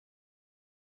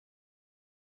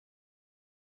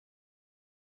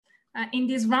in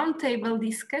this roundtable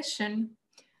discussion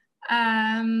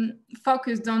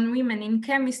focused on women in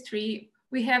chemistry,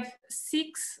 we have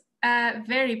 6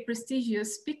 very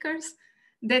prestigious speakers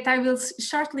that I will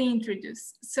shortly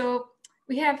introduce. So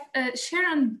we have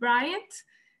Sharon Bryant.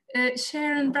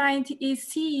 Sharon Bryant is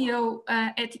CEO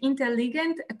at Inte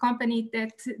Ligand, a company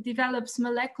that develops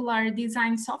molecular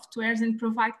design softwares and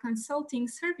provide consulting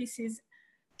services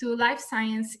to life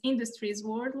science industries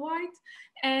worldwide.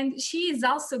 And she is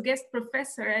also guest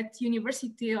professor at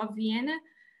University of Vienna,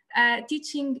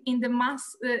 teaching in the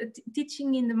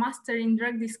Master in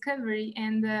Drug Discovery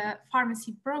and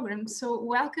Pharmacy program. So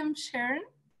welcome, Sharon.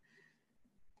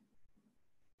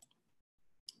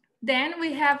 Then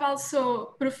we have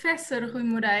also Professor Rui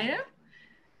Moreira.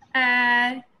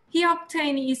 He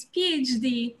obtained his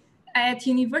PhD at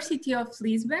University of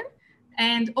Lisbon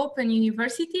and Open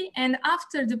University. And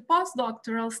after the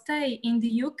postdoctoral stay in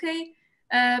the UK,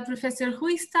 Professor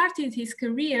Rui started his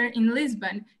career in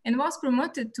Lisbon and was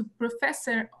promoted to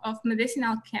Professor of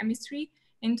Medicinal Chemistry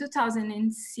in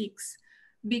 2006,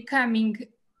 becoming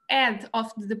head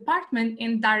of the department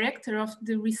and director of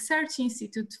the Research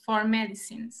Institute for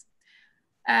Medicines.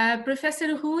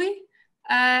 Professor Rui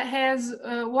has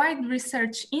wide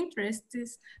research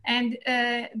interests and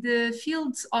the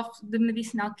fields of the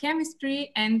medicinal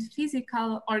chemistry and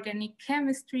physical organic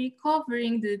chemistry,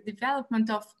 covering the development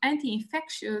of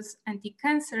anti-infectious,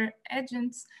 anti-cancer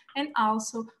agents, and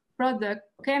also product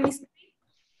chemistry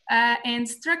and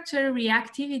structure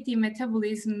reactivity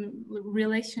metabolism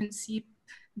relationship,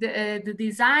 the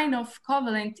design of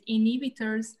covalent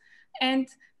inhibitors, and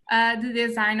the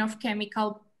design of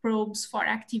chemical probes for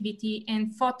activity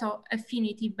and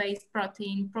photoaffinity based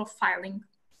protein profiling.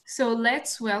 So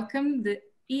let's welcome the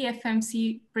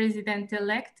EFMC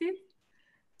president-elect.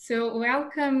 So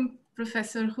welcome,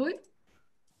 Professor Rui.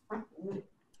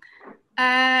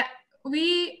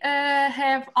 We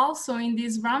have also in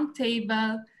this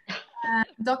roundtable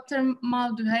Dr.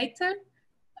 Moderator.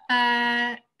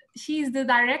 She is the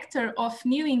director of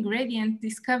new ingredient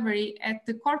discovery at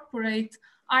the corporate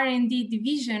R&D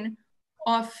division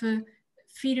of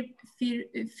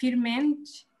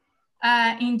Firmenich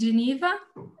in Geneva.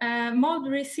 Maud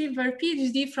received her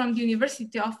PhD from the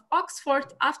University of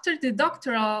Oxford after the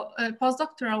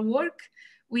postdoctoral work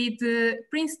with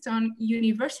Princeton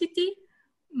University.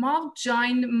 Maud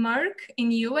joined Merck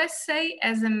in USA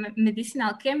as a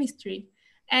medicinal chemistry,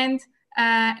 and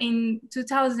in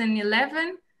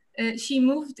 2011 she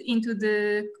moved into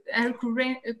her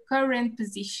current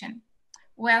position.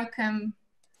 Welcome,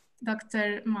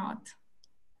 Dr. Maud.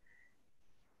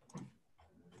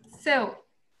 So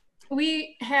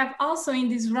we have also in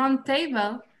this round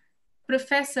table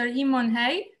Professor Yimon.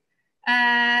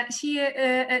 She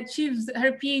achieved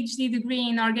her PhD degree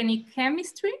in organic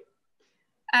chemistry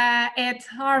at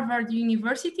Harvard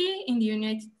University in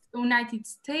the United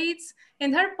States,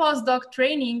 and her postdoc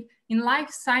training in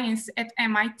life science at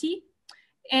MIT,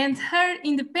 and her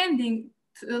independent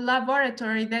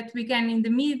laboratory that began in the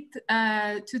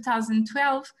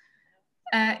mid-2012,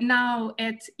 now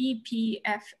at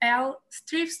EPFL,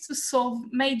 strives to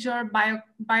solve major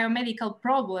biomedical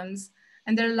problems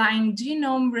underlying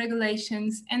genome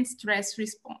regulations and stress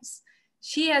response.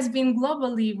 She has been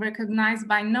globally recognized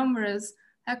by numerous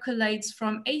accolades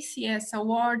from ACS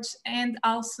awards and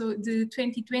also the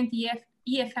 2020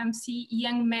 EFMC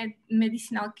Young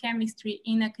Medicinal Chemistry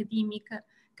in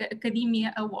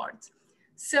Academia Awards.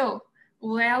 So,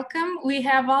 welcome. We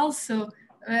have also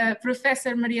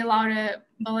Professor Maria Laura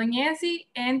Bolognesi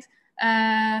and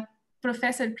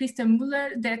Professor Christa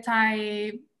Müller that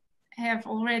I have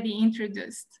already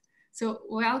introduced. So,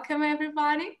 welcome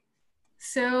everybody.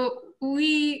 So,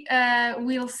 we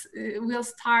will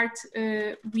start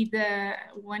with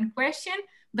one question,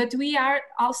 but we are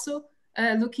also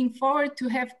looking forward to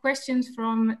have questions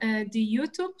from the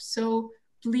YouTube. So,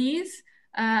 please,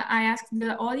 I ask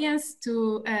the audience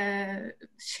to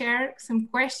share some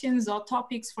questions or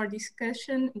topics for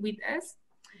discussion with us.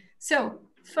 So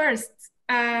first,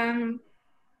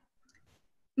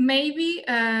 maybe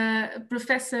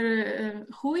Professor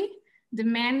Rui, the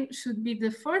man should be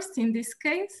the first in this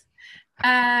case.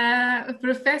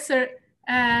 Professor,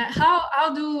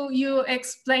 how do you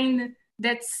explain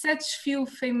that such few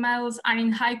females are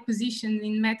in high position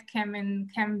in MedChem and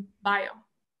Chem Bio?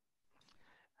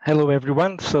 Hello,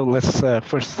 everyone. So let's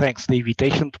first thanks the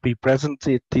invitation to be present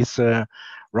at this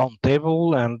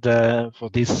roundtable and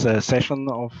for this session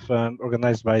of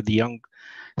organized by the Young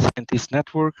Scientist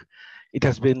Network. It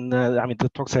has been, I mean, the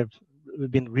talks have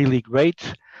been really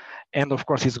great. And of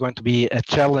course, it's going to be a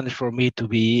challenge for me to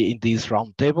be in this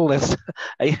roundtable. As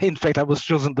in fact, I was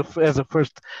chosen as the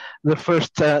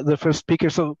first speaker.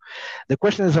 So the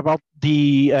question is about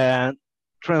the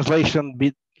translation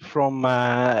from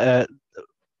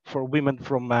for women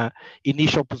from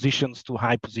initial positions to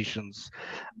high positions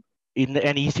in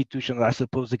any institution, I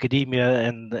suppose, academia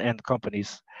and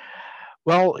companies.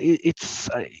 Well, it's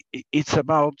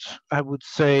about, I would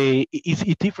say,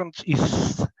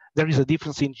 there is a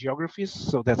difference in geographies,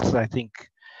 so that's, I think,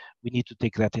 we need to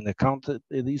take that in account.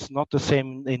 It is not the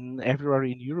same in everywhere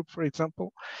in Europe, for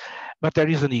example, but there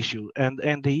is an issue, and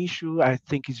the issue, I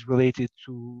think, is related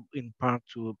to, in part,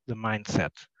 to the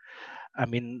mindset. I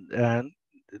mean,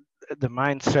 the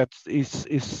mindset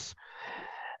is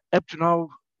up to now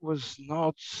was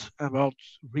not about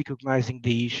recognizing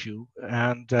the issue,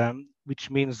 and which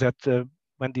means that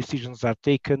when decisions are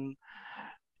taken,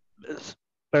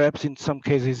 perhaps in some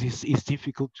cases it's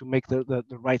difficult to make the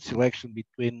right selection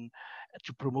between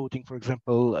to promoting, for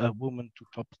example, a woman to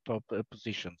top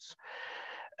positions.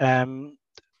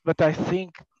 But I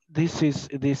think this is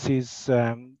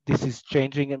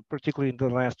changing, and particularly in the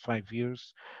last 5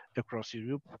 years across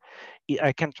Europe.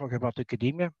 I can talk about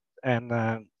academia, and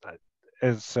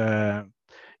as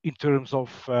in terms of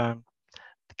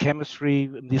chemistry,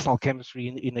 medicinal chemistry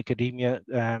in academia,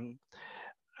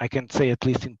 I can say, at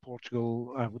least in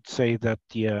Portugal, I would say that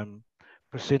the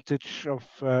percentage of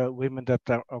women that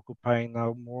are occupying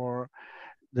now more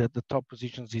the top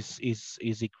positions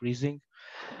is increasing.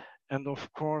 And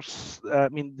of course, I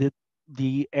mean,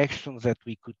 the actions that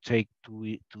we could take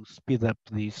to speed up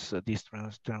this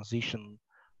transition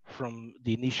from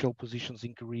the initial positions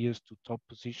in careers to top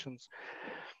positions,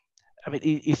 I mean,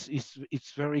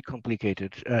 it's very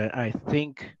complicated. I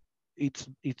think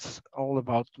it's all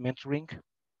about mentoring.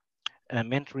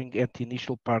 Mentoring at the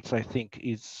initial parts, I think,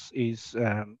 is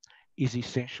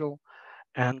essential,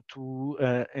 and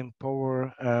to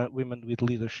empower women with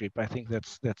leadership. I think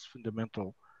that's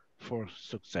fundamental for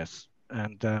success,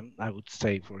 and I would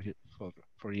say for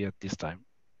you at this time.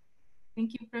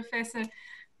 Thank you, Professor.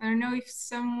 I don't know if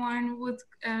someone would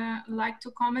like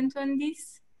to comment on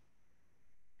this.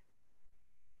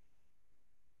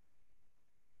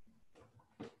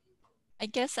 I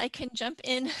guess I can jump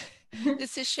in.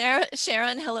 This is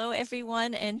Sharon. Hello,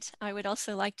 everyone. And I would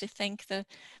also like to thank the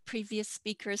previous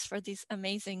speakers for these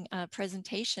amazing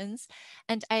presentations.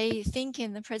 And I think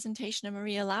in the presentation of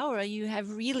Maria Laura, you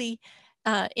have really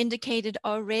indicated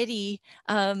already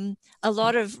a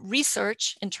lot of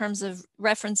research in terms of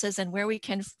references and where we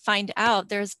can find out.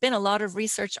 There's been a lot of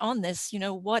research on this. You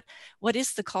know, what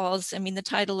is the cause? I mean, the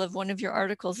title of one of your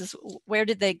articles is "Where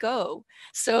Did They Go?"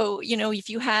 So, you know, if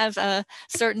you have a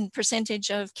certain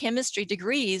percentage of chemistry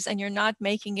degrees and you're not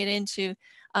making it into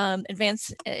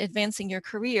advancing your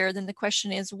career, then the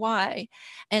question is why?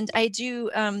 And I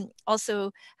do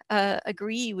also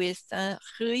agree with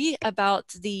Rui about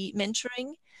the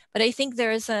mentoring, but I think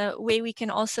there is a way we can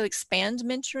also expand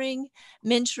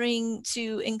mentoring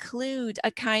to include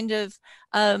a kind of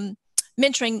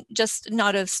mentoring, just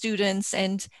not of students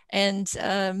and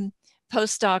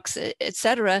postdocs,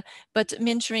 etc., but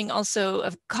mentoring also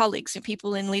of colleagues and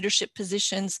people in leadership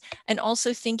positions, and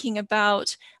also thinking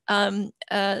about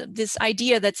this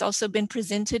idea that's also been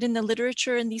presented in the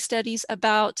literature in these studies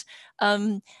about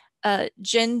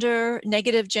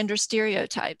negative gender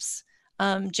stereotypes,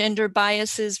 gender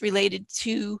biases related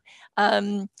to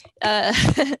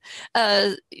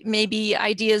maybe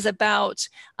ideas about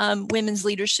women's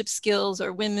leadership skills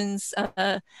or women's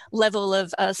level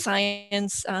of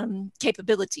science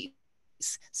capabilities.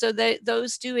 So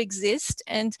those do exist,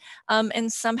 and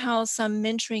somehow some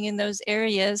mentoring in those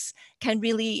areas can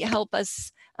really help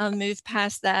us move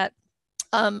past that.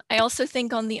 I also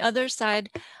think on the other side,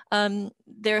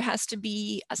 there has to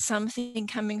be something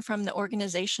coming from the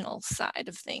organizational side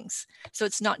of things. So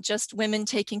it's not just women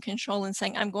taking control and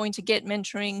saying, I'm going to get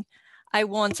mentoring. I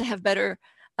want to have better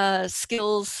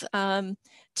skills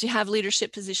to have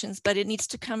leadership positions, but it needs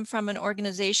to come from an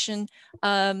organization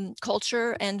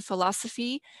culture and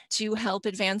philosophy to help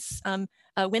advance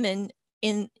women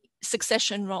in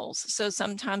succession roles. So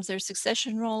sometimes there's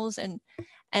succession roles, and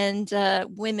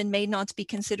women may not be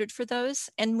considered for those.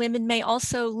 And women may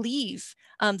also leave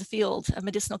the field of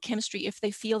medicinal chemistry if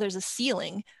they feel there's a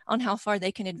ceiling on how far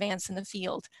they can advance in the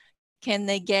field. Can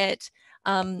they get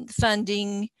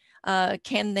funding?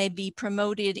 Can they be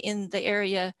promoted in the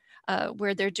area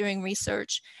where they're doing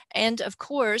research? And of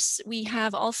course, we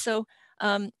have also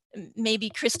maybe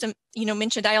Christa,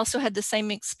 mentioned, I also had the same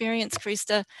experience,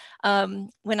 Christa,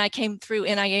 when I came through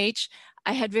NIH.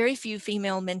 I had very few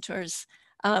female mentors.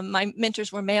 my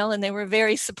mentors were male and they were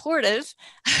very supportive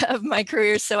of my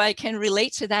career, so I can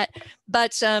relate to that.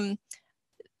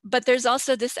 But there's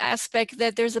also this aspect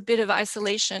that there's a bit of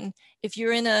isolation. If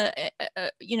you're in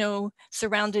you know,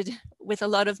 surrounded with a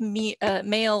lot of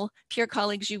male peer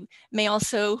colleagues, you may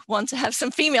also want to have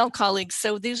some female colleagues.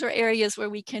 So these are areas where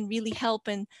we can really help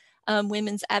in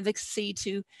women's advocacy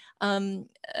to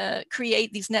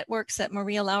create these networks that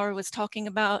Maria Lauer was talking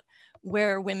about,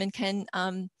 where women can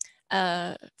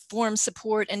form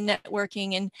support and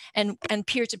networking and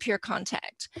peer-to-peer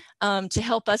contact to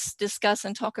help us discuss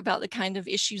and talk about the kind of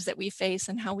issues that we face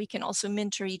and how we can also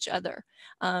mentor each other.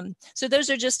 So those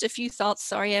are just a few thoughts.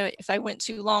 Sorry if I went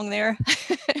too long there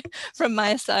from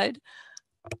my side.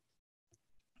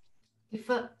 If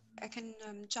I can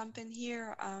jump in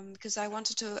here because I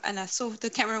wanted to, and I saw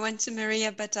the camera went to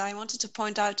Maria, but I wanted to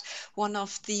point out one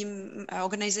of the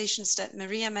organizations that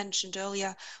Maria mentioned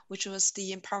earlier, which was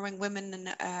the Empowering Women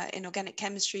in Organic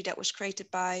Chemistry that was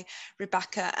created by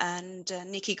Rebecca and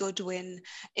Nikki Goodwin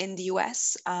in the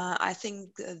US. I think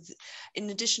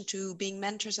in addition to being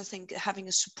mentors, I think having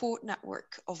a support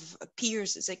network of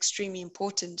peers is extremely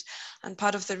important. And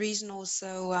part of the reason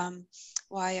also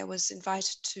why I was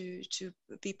invited to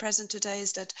be present today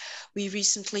is that we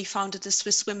recently founded the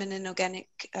Swiss Women in Organic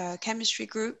Chemistry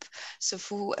group. So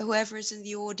for whoever is in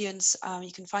the audience,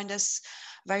 you can find us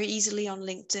very easily on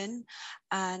LinkedIn.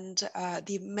 And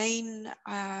the main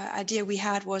idea we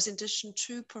had was, in addition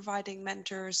to providing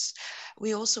mentors,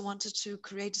 we also wanted to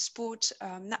create a sport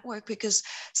network, because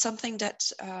something that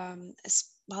is,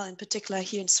 well, in particular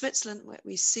here in Switzerland, what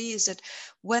we see is that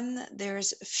when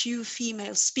there's a few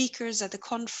female speakers at the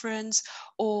conference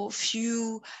or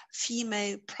few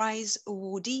female prize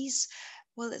awardees,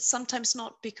 well, it's sometimes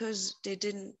not because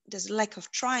there's a lack of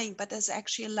trying, but there's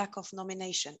actually a lack of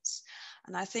nominations.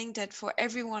 And I think that for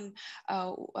everyone,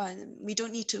 we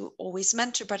don't need to always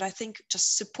mentor, but I think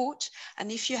just support.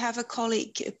 And if you have a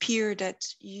colleague, a peer that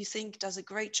you think does a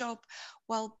great job,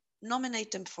 well, nominate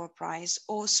them for a prize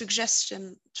or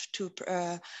suggestion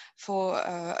for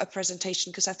a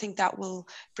presentation, because I think that will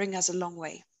bring us a long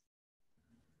way.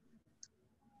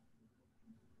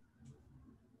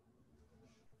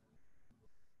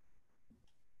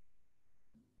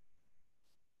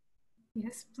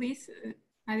 Yes, please.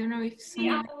 I don't know if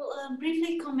someone... I will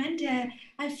briefly comment.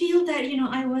 I feel that, you know,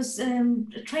 I was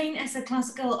trained as a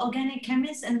classical organic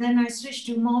chemist, and then I switched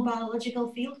to more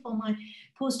biological field for my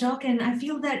postdoc. And I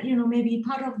feel that, you know, maybe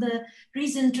part of the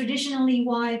reason traditionally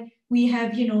why we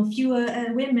have, you know, fewer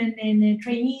women in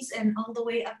trainees and all the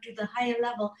way up to the higher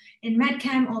level in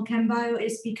MedChem or ChemBio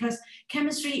is because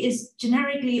chemistry is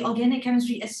generically, organic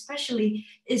chemistry especially,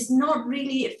 is not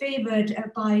really favored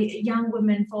by young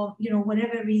women for, you know,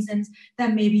 whatever reasons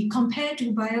that may be, compared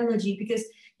to biology. Because,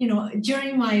 you know,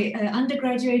 during my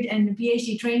undergraduate and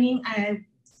PhD training,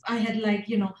 I had, like,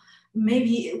 you know,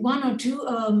 maybe 1 or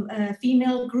 2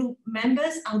 female group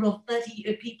members out of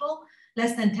 30 people,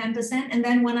 less than 10%. And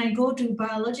then when I go to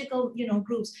biological, you know,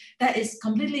 groups, that is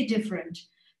completely different.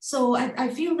 So I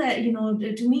feel that, you know,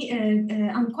 to me,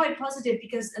 I'm quite positive,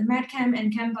 because MedChem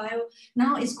and ChemBio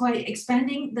now is quite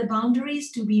expanding the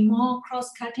boundaries to be more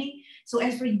cross-cutting. So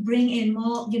as we bring in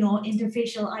more, you know,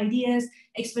 interfacial ideas,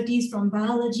 expertise from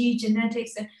biology,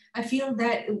 genetics, I feel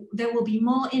that there will be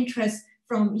more interest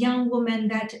from young women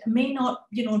that may not,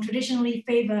 you know, traditionally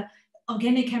favor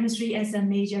organic chemistry as a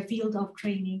major field of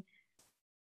training.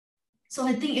 So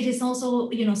I think it is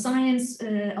also, you know, science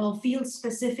or field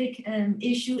specific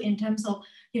issue in terms of,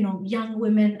 you know, young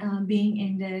women being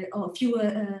in the, or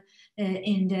fewer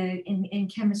in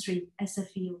chemistry as a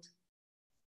field.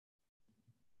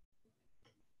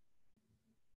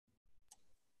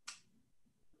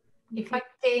 If I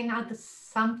can add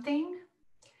something,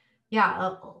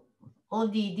 yeah, all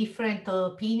the different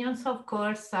opinions, of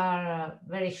course, are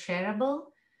very shareable.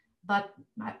 But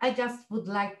I just would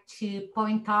like to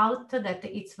point out that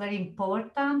it's very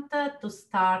important to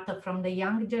start from the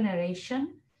young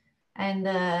generation. And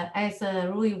as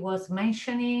Rui was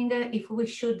mentioning, if we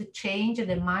should change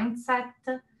the mindset,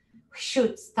 we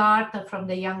should start from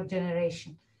the young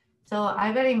generation. So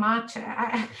I very much,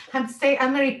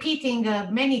 I'm repeating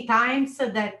many times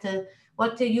that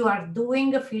what you are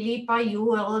doing, Filipa,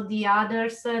 you, all the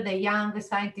others, the Young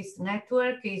Scientist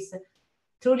Network is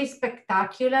truly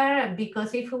spectacular,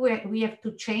 because if we have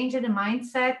to change the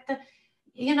mindset,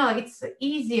 you know, it's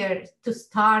easier to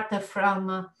start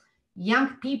from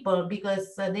young people,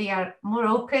 because they are more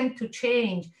open to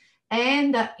change,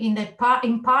 and in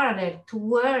parallel to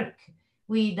work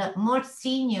with more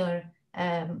senior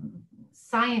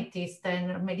scientists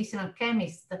and medicinal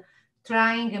chemists,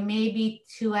 trying maybe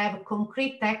to have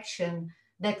concrete action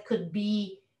that could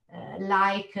be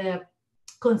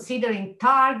considering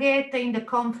target in the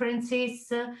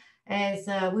conferences, as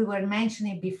we were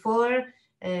mentioning before.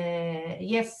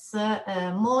 Yes,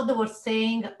 Maud was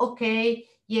saying, okay,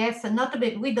 yes,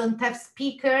 we don't have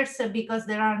speakers because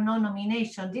there are no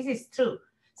nominations. This is true.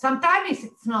 Sometimes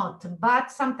it's not, but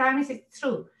sometimes it's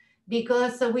true,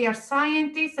 because we are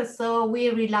scientists, so we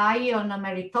rely on a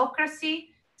meritocracy.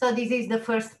 So this is the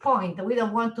first point. We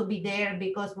don't want to be there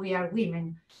because we are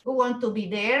women. We want to be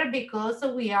there because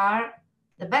we are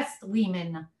the best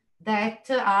women that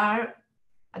are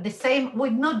the same,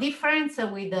 with no difference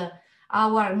with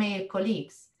our male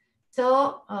colleagues.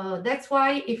 So that's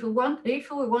why if we want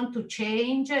to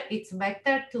change, it's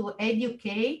better to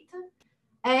educate.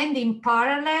 And in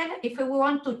parallel, if we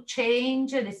want to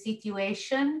change the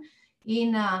situation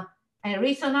in a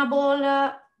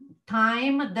reasonable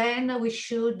time, then we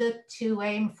should to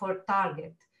aim for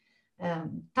target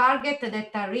that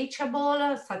are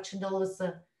reachable, such those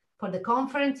for the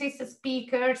conferences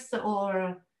speakers,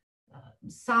 or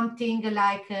something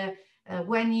like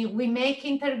when we make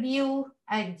interview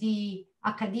at the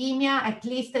academia, at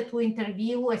least to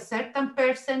interview a certain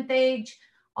percentage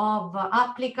of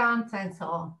applicants and so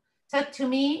on. So to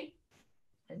me,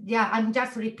 yeah, I'm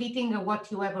just repeating what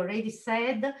you have already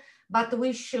said, but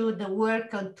we should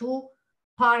work on two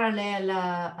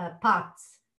parallel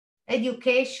paths.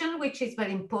 Education, which is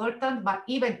very important, but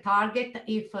even target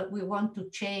if we want to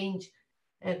change,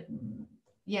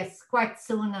 yes, quite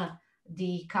soon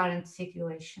the current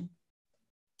situation.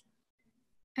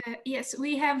 Yes,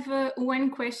 we have one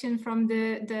question from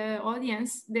the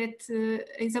audience that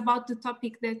is about the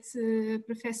topic that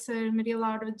Professor Maria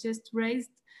Laura just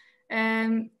raised.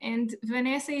 And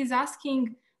Vanessa is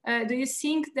asking, do you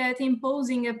think that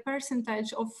imposing a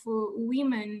percentage of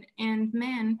women and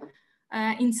men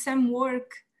in some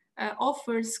work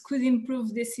offers could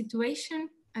improve this situation?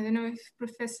 I don't know if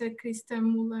Professor Christa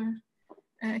Müller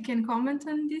can comment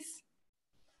on this.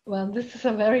 Well, this is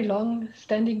a very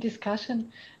long-standing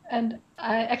discussion, and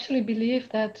I actually believe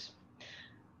that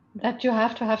you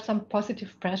have to have some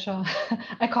positive pressure.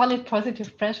 I call it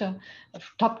positive pressure,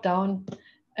 top down,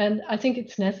 and I think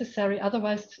it's necessary.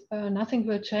 Otherwise, nothing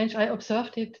will change. I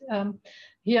observed it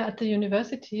here at the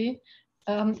university.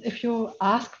 If you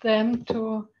ask them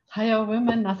to hire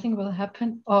women, nothing will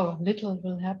happen, or little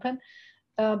will happen.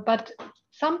 But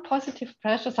some positive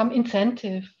pressure, some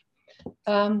incentives,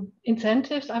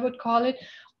 I would call it,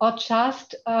 or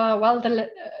just, well,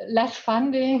 the less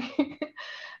funding.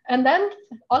 And then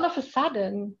all of a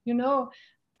sudden, you know,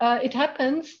 it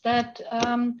happens that,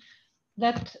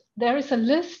 that there is a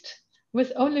list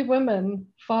with only women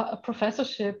for a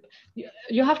professorship.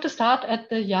 You have to start at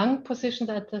the young positions,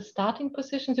 at the starting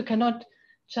positions. You cannot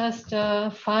just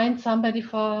find somebody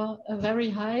for a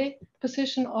very high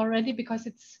position already because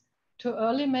it's too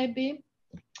early maybe.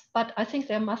 But I think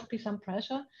there must be some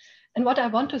pressure. And what I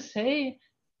want to say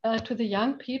to the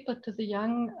young people, to the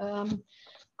young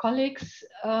colleagues,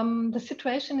 the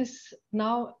situation is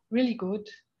now really good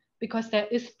because there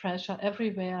is pressure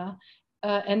everywhere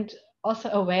and also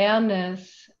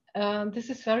awareness. This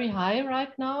is very high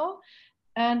right now.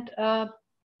 And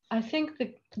I think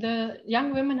the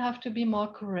young women have to be more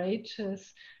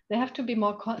courageous. They have to be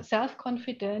more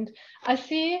self-confident. I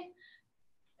see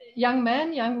young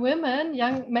men, young women,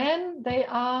 young men, they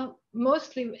are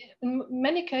mostly, in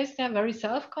many cases, they are very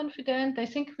self-confident. They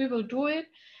think we will do it.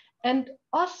 And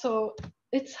also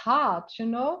it's hard, you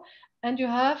know, and you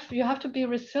have to be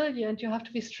resilient. You have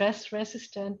to be stress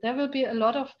resistant. There will be a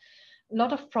lot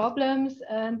of problems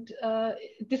and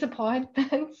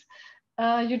disappointments.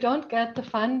 You don't get the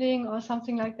funding or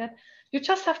something like that. You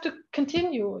just have to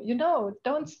continue, you know,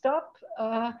 don't stop.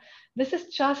 This is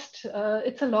just,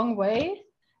 it's a long way.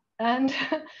 And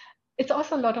it's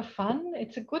also a lot of fun.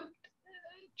 It's a good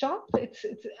job.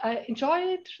 I enjoy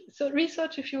it. So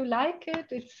research, if you like it,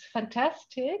 it's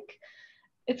fantastic.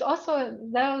 It's also,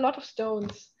 there are a lot of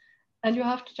stones and you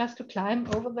have to just to climb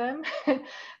over them.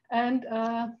 And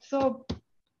so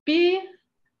be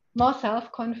more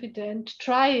self-confident,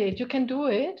 try it, you can do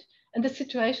it. And the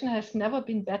situation has never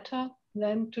been better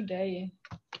than today.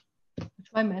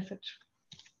 That's my message.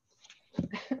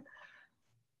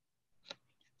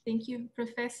 Thank you,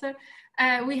 Professor.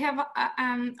 We have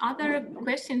other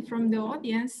question from the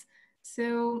audience.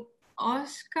 So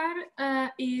Oscar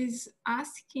is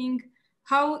asking,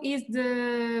 how is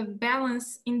the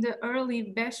balance in the early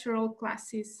bachelor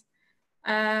classes?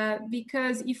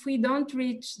 Because if we don't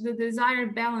reach the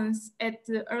desired balance at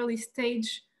the early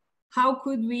stage, how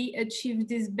could we achieve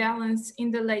this balance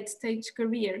in the late stage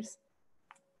careers?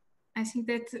 I think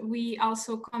that we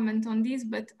also comment on this,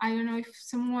 but I don't know if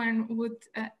someone would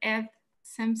add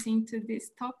something to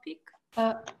this topic.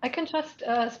 I can just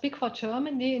speak for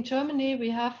Germany. In Germany, we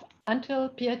have until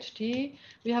PhD,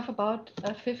 we have about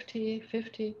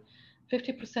 50%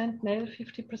 male,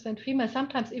 50% female,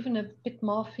 sometimes even a bit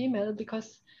more female,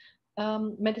 because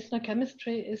medicinal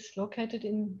chemistry is located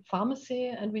in pharmacy,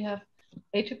 and we have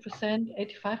 80%,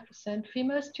 85%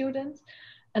 female students.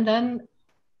 And then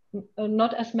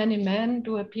not as many men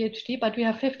do a PhD, but we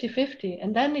have 50-50,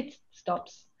 and then it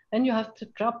stops. Then you have to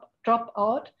drop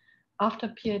out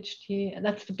after PhD, and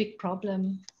that's the big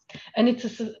problem. And it's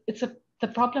the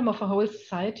problem of a whole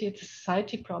society. It's a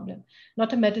society problem,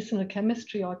 not a medicinal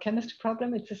chemistry or chemistry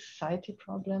problem. It's a society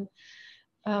problem,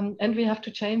 and we have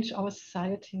to change our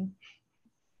society.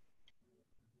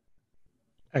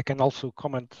 I can also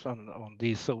comment on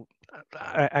this. So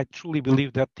I truly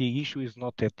believe that the issue is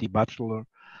not at the bachelor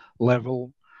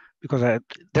level, because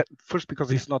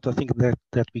because it's not a thing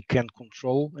that we can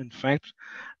control, in fact.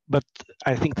 But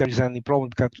I think there is any problem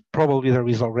because probably there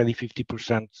is already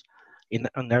 50%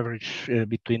 on average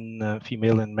between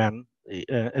female and men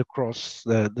across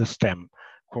the STEM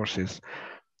courses.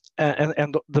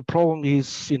 And the problem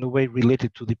is in a way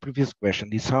related to the previous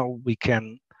question, is how we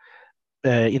can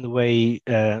in a way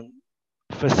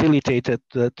facilitate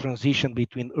the transition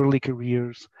between early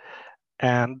careers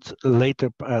and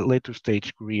later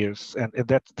stage careers, and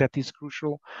that is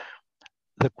crucial.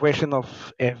 The question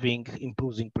of having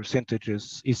imposing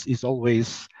percentages is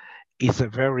always a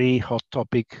very hot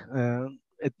topic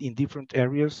in different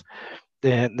areas.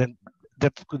 Then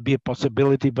that could be a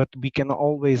possibility, but we can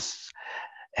always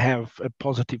have a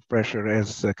positive pressure,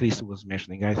 as Christa was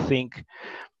mentioning. I think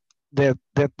that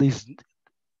is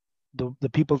the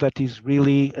people that is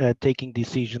really taking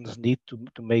decisions need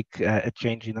to make a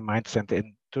change in the mindset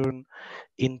and turn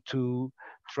into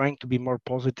trying to be more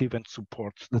positive and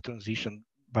support the transition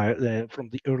from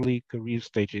the early career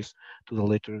stages to the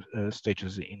later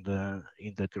stages in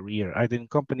the career, either in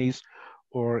companies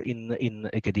or in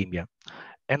academia.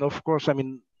 And of course, I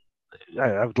mean,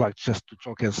 I would like just to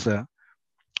talk as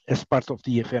part of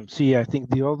the EFMC. I think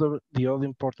the other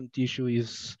important issue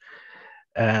is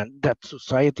that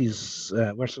societies,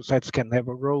 where societies can have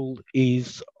a role,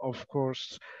 is of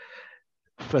course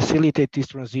facilitate this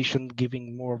transition,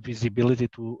 giving more visibility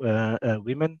to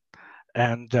women.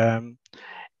 And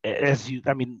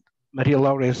Maria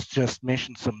Laura has just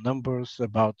mentioned some numbers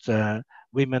about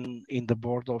women in the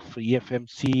board of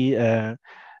EFMC,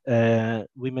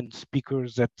 women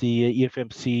speakers at the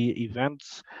EFMC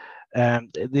events.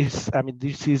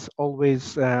 This is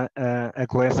always a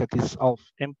glass that is half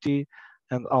empty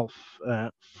and half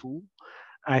full.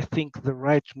 I think the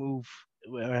right move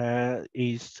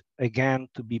is again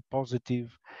to be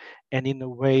positive and in a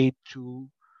way to,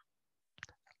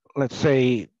 let's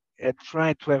say,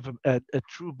 try to have a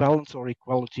true balance or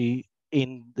equality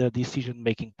in the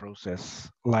decision-making process,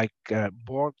 like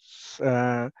boards,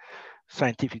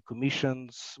 scientific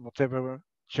commissions, whatever,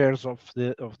 chairs of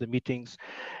the meetings.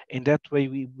 In that way,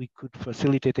 we could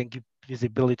facilitate and give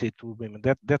visibility to women.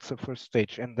 That's the first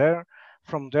stage, and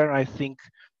from there, I think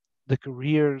the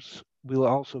careers will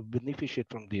also benefit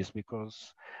from this,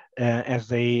 because as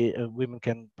women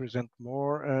can present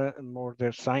more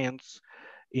their science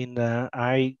in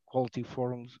high quality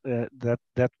forums,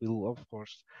 that will of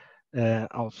course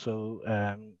also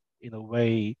in a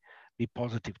way be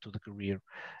positive to the career,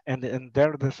 and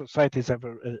there the societies have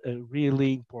a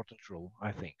really important role,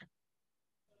 I think.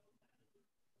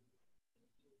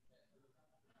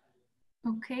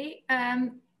 Okay,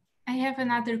 I have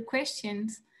another question.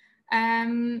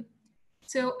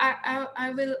 So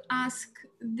I will ask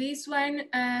this one.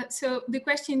 So the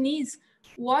question is,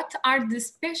 what are the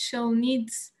special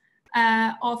needs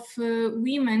of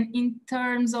women in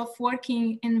terms of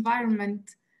working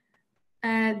environment?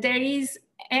 There is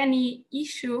any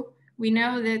issue? We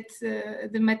know that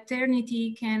the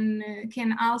maternity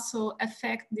can also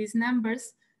affect these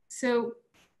numbers. So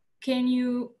can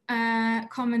you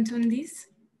comment on this?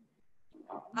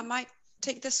 I might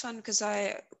take this one because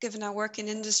given our work in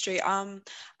industry,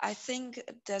 I think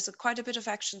there's quite a bit of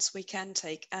actions we can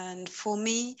take. And for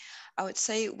me, I would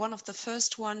say one of the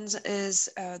first ones is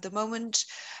the moment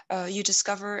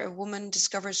a woman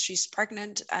discovers she's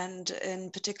pregnant, and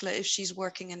in particular, if she's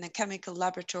working in a chemical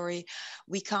laboratory,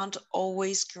 we can't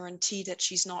always guarantee that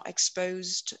she's not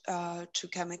exposed to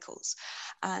chemicals.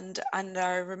 And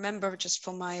I remember just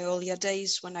from my earlier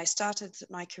days when I started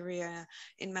my career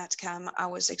in MedChem, I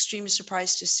was extremely surprised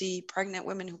surprised to see pregnant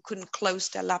women who couldn't close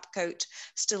their lab coat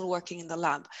still working in the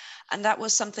lab. And that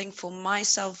was something for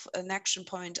myself, an action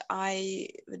point I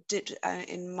did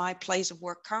in my place of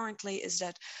work currently, is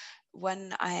that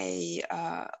when I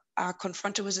are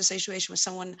confronted with a situation where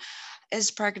someone is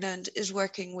pregnant, is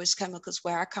working with chemicals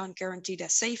where I can't guarantee their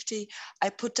safety, I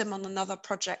put them on another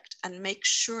project and make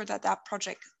sure that that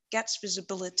project gets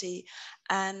visibility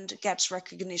and gets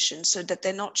recognition, so that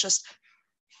they're not just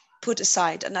put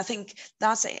aside. And I think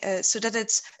that's so that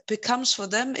it becomes for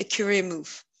them a career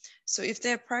move. So if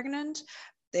they're pregnant,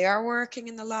 they are working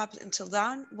in the lab until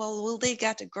then, well, will they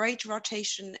get a great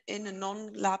rotation in a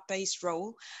non-lab based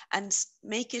role and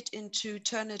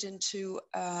turn it into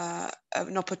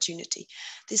an opportunity.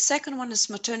 The second one is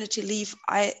maternity leave.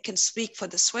 I can speak for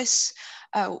the Swiss.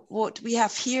 What we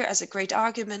have here as a great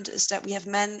argument is that we have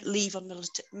men leave on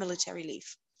military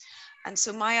leave. And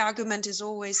so my argument is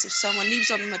always, if someone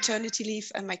leaves on maternity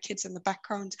leave, and my kids in the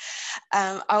background,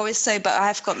 I always say, but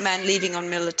I've got men leaving on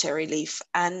military leave,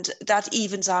 and that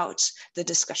evens out the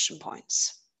discussion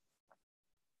points.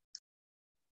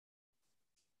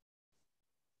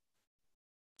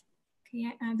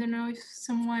 Okay, I don't know if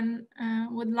someone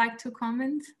would like to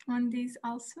comment on this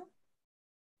also.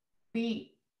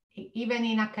 Even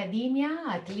in academia,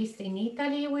 at least in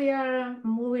Italy, we are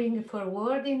moving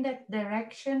forward in that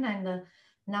direction. And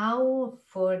now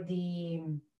for the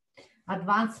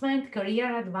advancement,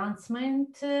 career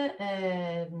advancement,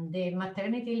 the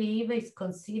maternity leave is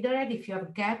considered. If you have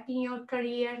a gap in your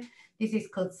career, this is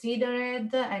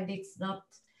considered, and it's not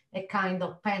a kind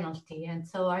of penalty. And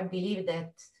so I believe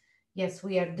that, yes,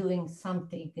 we are doing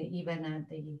something even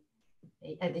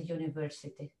at the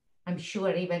university. I'm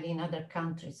sure even in other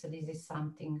countries, so this is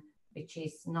something which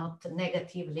is not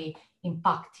negatively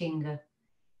impacting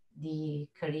the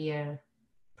career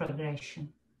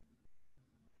progression.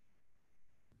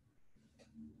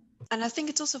 And I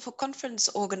think it's also for conference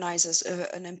organizers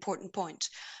an important point.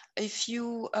 If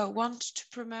you want to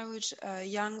promote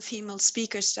young female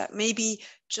speakers that maybe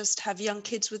just have young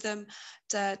kids with them,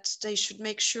 that they should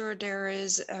make sure there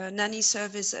is a nanny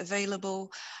service available,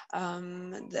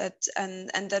 and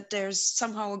that there's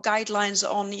somehow guidelines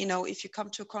on, you know, if you come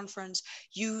to a conference,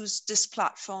 use this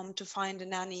platform to find a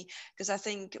nanny. Because I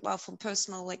think, well, from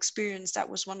personal experience, that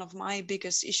was one of my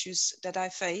biggest issues that I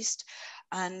faced.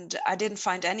 And I didn't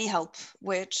find any help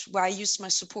where I used my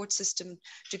support system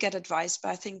to get advice,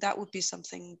 but I think that would be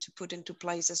something to put into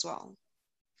place as well.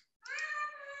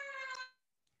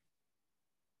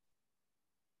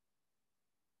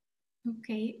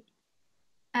 Okay,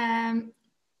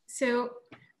 so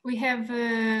we have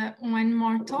one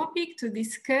more topic to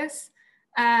discuss.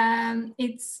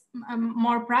 It's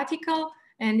more practical,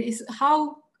 and is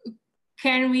how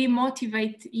can we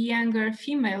motivate younger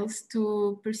females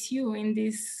to pursue in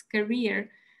this career?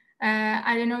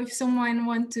 I don't know if someone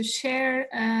wants to share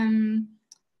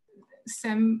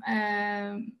some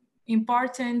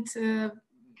important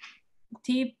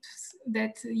tips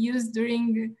that used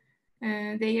during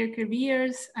their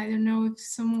careers. I don't know if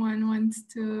someone wants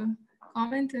to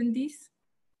comment on this.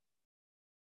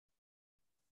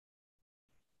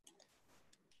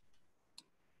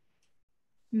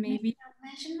 Maybe.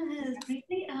 Mention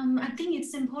briefly, I think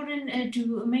it's important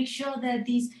to make sure that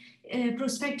these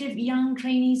prospective young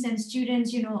trainees and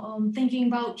students, you know, thinking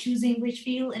about choosing which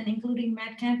field and including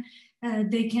MedChem,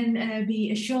 they can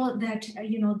be assured that,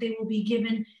 you know, they will be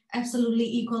given absolutely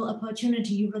equal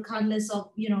opportunity regardless of,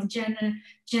 you know, gender,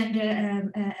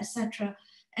 etc.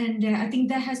 And I think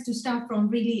that has to start from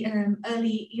really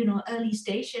early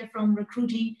stage, from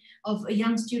recruiting of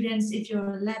young students. If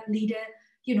you're a lab leader,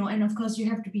 you know, and of course you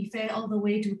have to be fair all the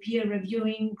way to peer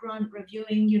reviewing, grant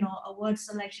reviewing, you know, award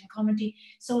selection committee,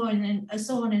 so on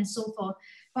and so forth.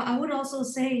 But I would also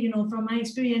say, you know, from my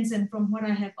experience and from what I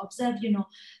have observed, you know,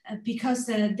 because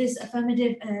this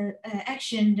affirmative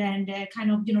action and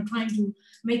kind of, you know, trying to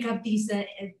make up these,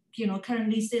 you know,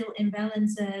 currently still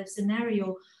imbalanced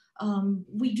scenario,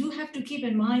 we do have to keep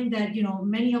in mind that, you know,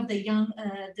 many of the young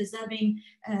deserving,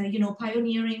 you know,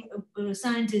 pioneering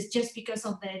scientists, just because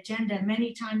of their gender,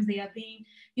 many times they are being,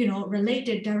 you know,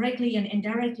 related directly and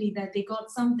indirectly that they got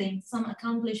something, some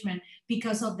accomplishment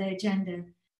because of their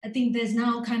gender. I think there's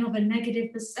now kind of a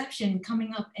negative perception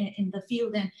coming up in the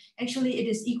field, and actually it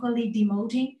is equally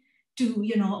demoting to,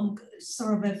 you know,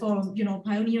 sort of for, you know,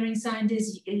 pioneering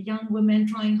scientists, young women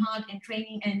trying hard and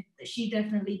training, and she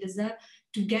definitely deserves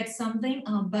to get something,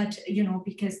 but, you know,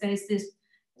 because there's this,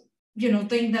 you know,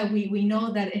 thing that we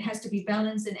know that it has to be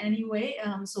balanced in any way,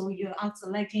 so you're out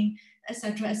selecting,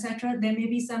 etc., etc. There may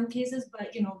be some cases,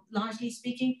 but, you know, largely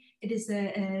speaking, it is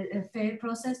a fair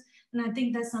process. And I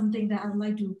think that's something that I'd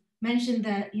like to mentioned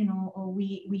that,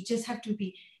 we just have to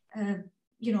be,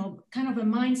 kind of a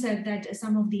mindset that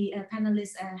some of the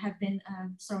panelists have been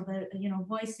sort of,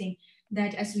 voicing,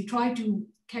 that as we try to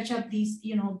catch up these,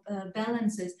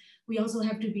 balances, we also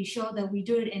have to be sure that we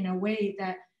do it in a way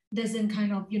that doesn't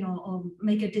kind of,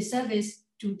 make a disservice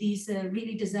to these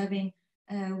really deserving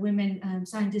women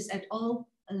scientists at all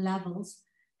levels.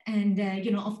 And,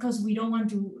 of course, we don't want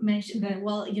to mention that,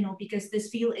 well, because this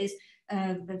field is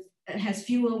has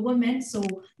fewer women, so,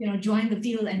 join the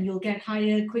field and you'll get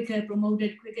hired quicker,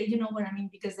 promoted quicker, you know what I mean?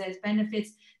 Because there's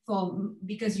benefits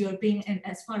because you're being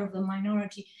as part of the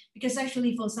minority. Because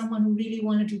actually for someone who really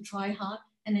wanted to try hard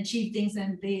and achieve things,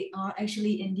 and they are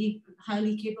actually indeed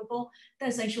highly capable,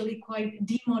 that's actually quite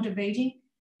demotivating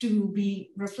to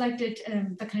be reflected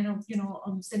the kind of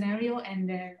scenario.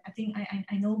 And I think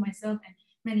I know myself and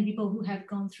many people who have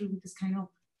gone through this kind of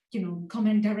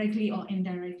comment directly or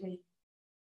indirectly.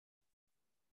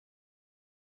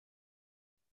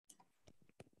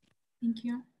 Thank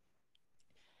you.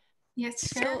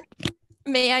 Yes, Sharon? So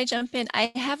may I jump in?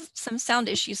 I have some sound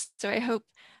issues, so I hope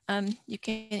you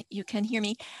can hear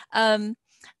me.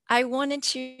 I wanted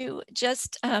to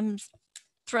just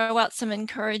throw out some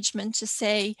encouragement to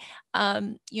say,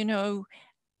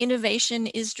 innovation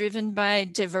is driven by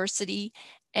diversity,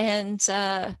 and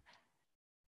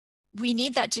we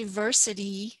need that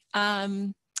diversity,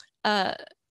 a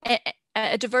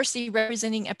diversity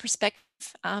representing a perspective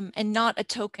and not a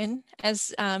token,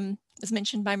 as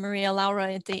mentioned by Maria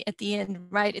Laura at the end,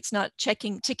 right? It's not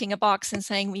ticking a box and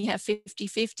saying we have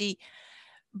 50-50,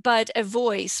 but a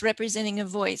voice, representing a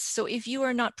voice. So if you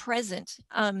are not present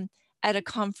at a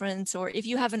conference, or if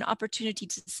you have an opportunity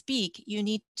to speak, you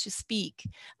need to speak.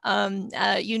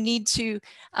 You need to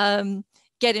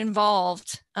get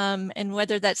involved, and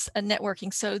whether that's a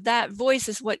networking. So that voice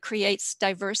is what creates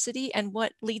diversity and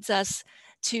what leads us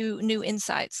to new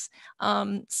insights.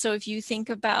 So if you think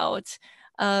about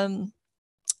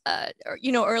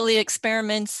early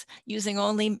experiments using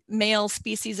only male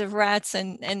species of rats,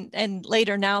 and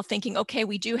later now thinking, okay,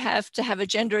 we do have to have a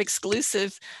gender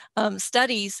exclusive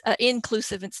studies,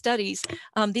 inclusive studies.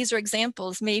 These are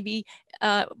examples. Maybe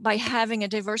by having a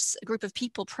diverse group of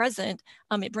people present,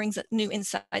 it brings new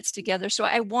insights together. So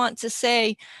I want to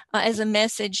say as a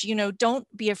message, don't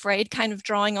be afraid, kind of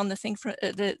drawing on the thing from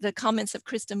the comments of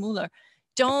Christa Müller.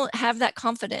 Don't have that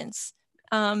confidence.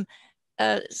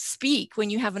 Speak when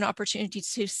you have an opportunity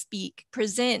to speak,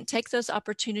 present, take those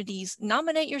opportunities,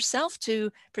 nominate yourself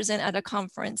to present at a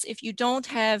conference. If you don't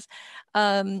have,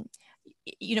 in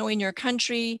your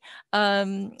country,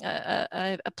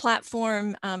 a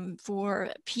platform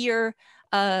for peer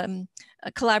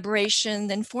collaboration,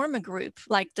 then form a group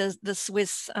like the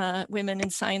Swiss Women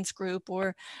in Science group,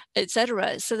 or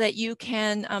etc., so that you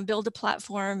can build a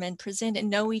platform and present and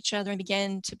know each other and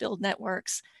begin to build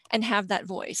networks and have that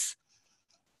voice.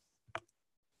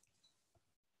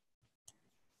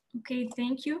 Okay,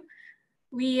 thank you.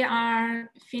 We are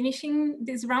finishing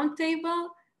this roundtable,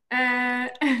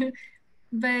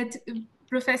 but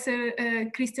Professor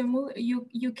Christa Müller,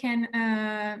 you can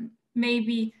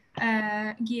maybe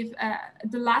give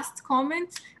the last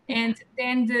comment, and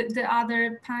then the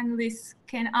other panelists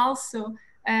can also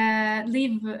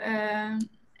leave a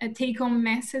take-home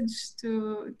message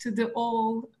to the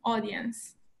whole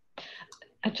audience.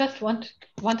 I just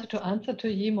wanted to answer to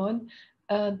Yimon.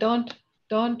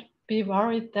 Don't be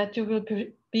worried that you will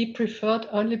be preferred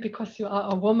only because you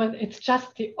are a woman. It's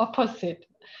just the opposite.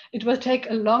 It will take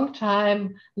a long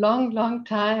time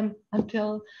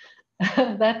until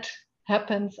that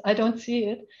happens. I don't see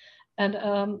it. And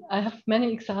I have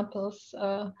many examples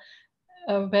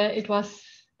where it was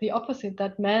the opposite,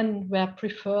 that men were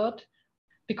preferred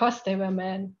because they were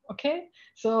men. Okay,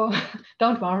 so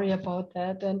don't worry about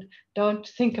that, and don't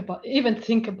even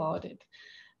think about it.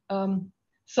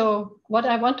 So what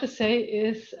I want to say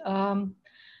is,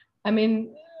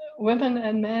 women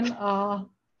and men are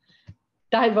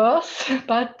diverse,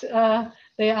 but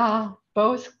they are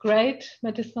both great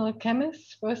medicinal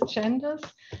chemists, both genders,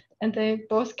 and they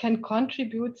both can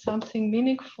contribute something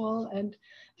meaningful. And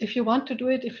if you want to do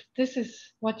it, if this is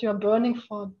what you're burning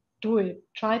for, do it.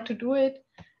 Try to do it,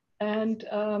 and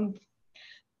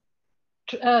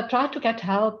try to get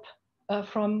help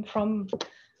from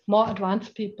more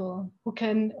advanced people who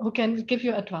can give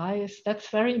you advice. That's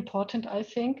very important, I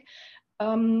think,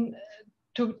 to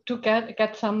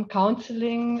get some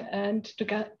counseling and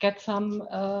to get some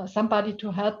somebody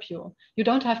to help you. You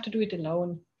don't have to do it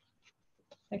alone.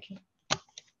 Thank you.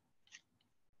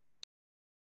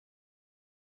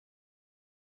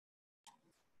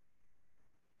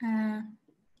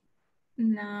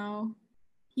 Now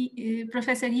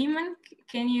Professor Yimon,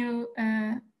 can you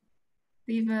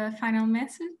leave a final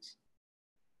message?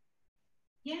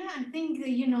 Yeah, I think,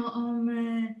 you know,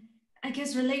 I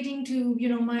guess relating to, you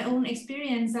know, my own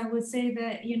experience, I would say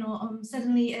that, you know,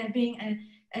 certainly being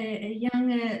a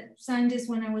young scientist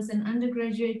when I was an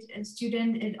undergraduate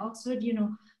student at Oxford, you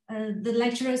know, the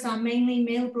lecturers are mainly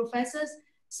male professors.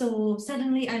 So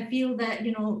certainly I feel that,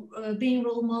 you know, being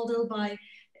role model by,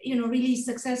 you know, really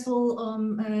successful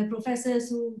professors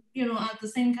who, you know, are the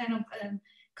same kind of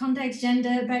context,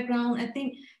 gender, background, I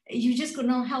think you just could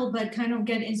not help but kind of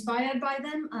get inspired by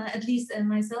them, at least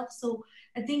myself. So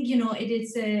I think, you know, it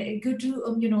is good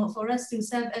to, you know, for us to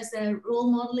serve as a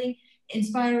role modeling,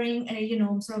 inspiring, you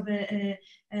know, sort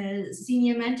of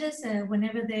senior mentors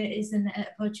whenever there is an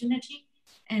opportunity.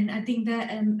 And I think that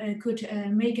could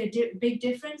make a big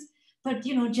difference. But,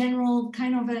 you know, general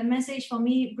kind of a message for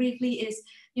me briefly is,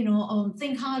 you know,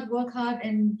 think hard, work hard,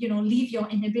 and, you know, leave your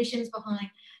inhibitions behind.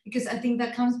 Because I think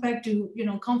that comes back to, you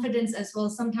know, confidence as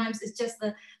well. Sometimes it's just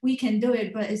we can do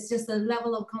it, but it's just the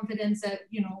level of confidence that,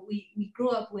 you know, we grew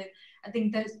up with. I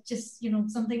think that's just, you know,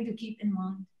 something to keep in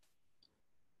mind.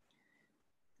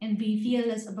 And be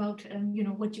fearless about, you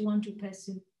know, what you want to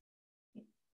pursue.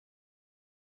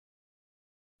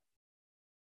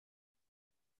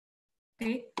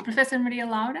 Okay, Professor Maria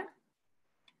Laura,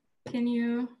 can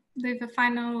you leave a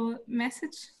final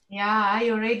message? Yeah, I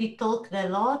already talked a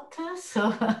lot,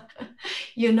 so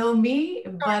you know me,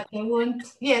 but I want,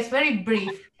 yes, very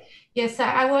brief. Yes,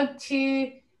 I want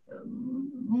to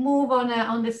move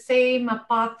on the same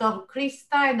path of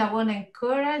Christa, and I want to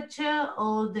encourage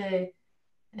all the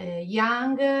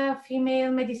young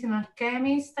female medicinal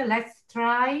chemists. Let's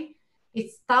try.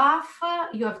 It's tough.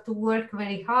 You have to work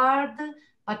very hard,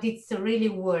 but it's really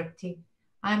worth it.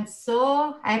 I'm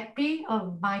so happy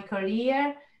of my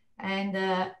career. And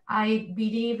I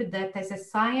believe that as a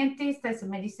scientist, as a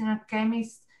medicinal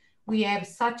chemist, we have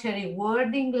such a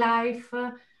rewarding life.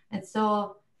 And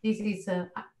so this is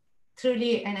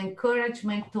truly an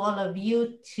encouragement to all of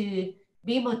you to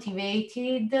be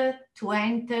motivated to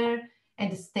enter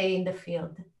and stay in the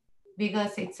field,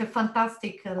 because it's a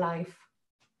fantastic life.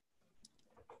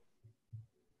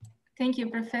 Thank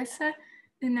you, Professor.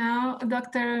 And now,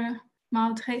 Dr.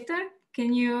 Reiter,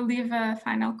 can you leave a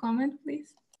final comment,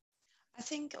 please? I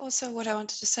think also what I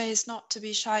wanted to say is not to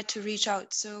be shy to reach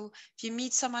out. So if you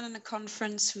meet someone in a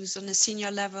conference who's on a senior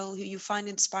level who you find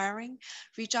inspiring,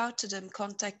 reach out to them,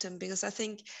 contact them, because I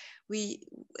think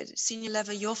at senior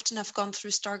level, you often have gone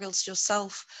through struggles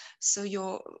yourself. So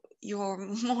you're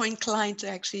more inclined to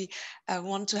actually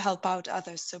want to help out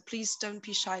others. So please don't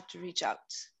be shy to reach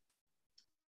out.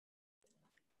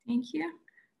 Thank you.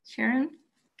 Sharon,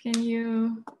 can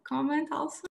you comment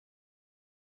also?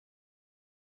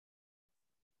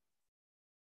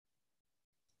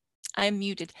 I'm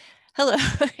muted. Hello.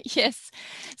 Yes.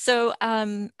 So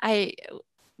I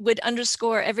would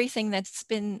underscore everything that's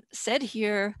been said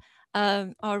here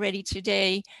already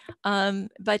today.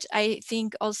 But I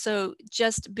think also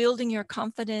just building your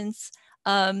confidence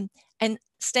and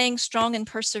staying strong and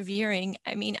persevering.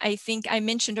 I mean, I think I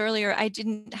mentioned earlier, I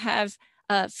didn't have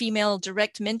female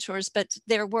direct mentors, but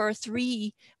there were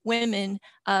 3 women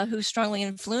who strongly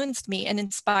influenced me and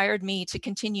inspired me to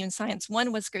continue in science.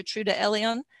 One was Gertrude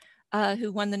Elion,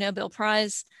 who won the Nobel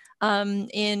Prize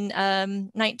in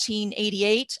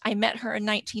 1988. I met her in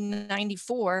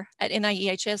 1994 at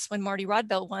NIEHS when Marty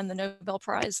Rodbell won the Nobel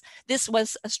Prize. This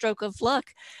was a stroke of luck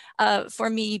for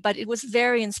me, but it was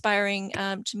very inspiring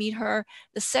to meet her.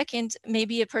 The second,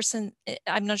 maybe a person,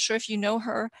 I'm not sure if you know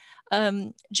her,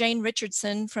 Jane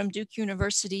Richardson from Duke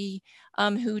University,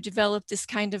 who developed this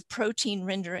kind of protein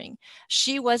rendering.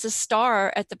 She was a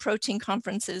star at the protein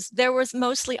conferences. There was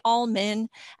mostly all men,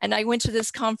 and I went to this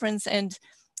conference and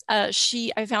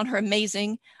I found her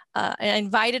amazing. I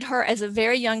invited her as a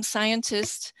very young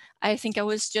scientist. I think I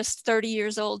was just 30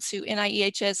 years old, to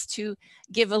NIEHS to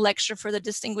give a lecture for the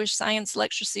Distinguished Science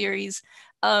Lecture Series.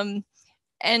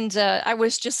 And I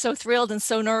was just so thrilled and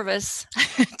so nervous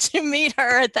to meet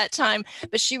her at that time.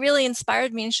 But she really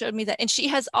inspired me and showed me that. And she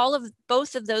has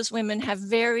both of those women have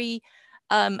very,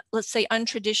 let's say,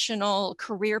 untraditional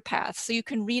career paths. So you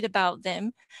can read about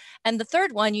them. And the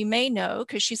third one you may know,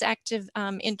 because she's active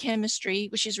in chemistry,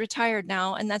 but she's retired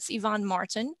now, and that's Yvonne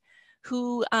Martin,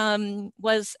 who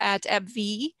was at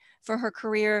AbbVie for her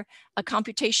career, a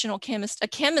computational chemist, a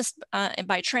chemist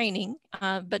by training,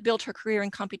 but built her career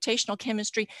in computational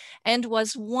chemistry, and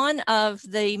was one of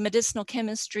the medicinal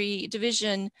chemistry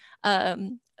division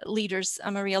leaders,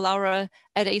 Maria Laura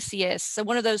at ACS. So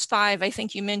one of those 5, I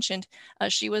think you mentioned,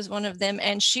 she was one of them.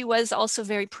 And she was also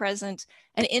very present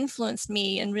and influenced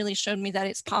me and really showed me that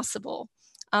it's possible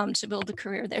to build a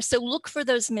career there. So look for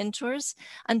those mentors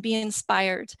and be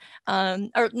inspired,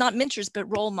 or not mentors, but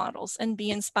role models, and be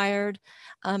inspired.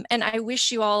 And I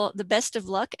wish you all the best of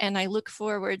luck. And I look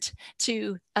forward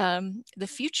to the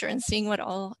future and seeing what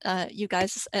all you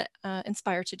guys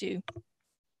inspire to do.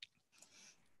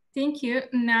 Thank you.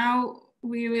 Now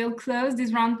we will close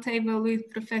this roundtable with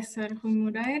Professor Rui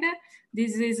Moreira.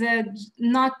 This is a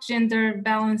not gender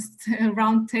balanced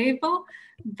roundtable,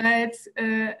 but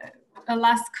a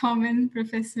last comment,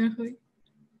 Professor Rui.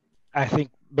 I think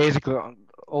basically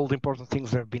all the important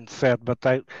things have been said, but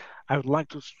I would like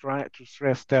to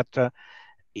stress that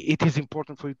it is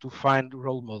important for you to find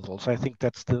role models. I think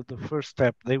that's the first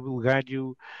step. They will guide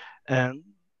you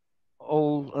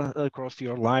all across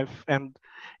your life, and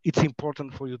it's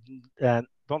important for you.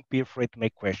 Don't be afraid to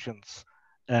make questions.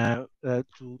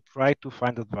 To try to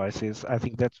find advices. I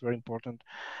think that's very important,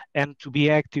 and to be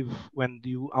active when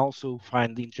you also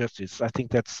find injustice. I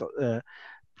think that's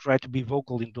try to be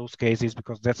vocal in those cases,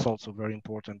 because that's also very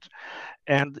important.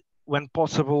 And when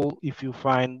possible, if you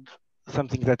find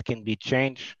something that can be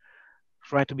changed,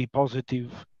 try to be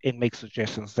positive and make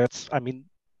suggestions. That's, I mean,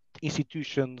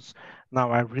 institutions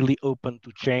now are really open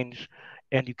to change,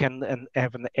 and you can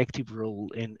have an active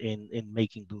role in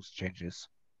making those changes.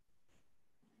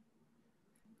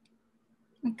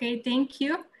 Okay, thank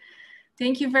you.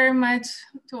 Thank you very much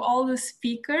to all the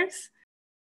speakers.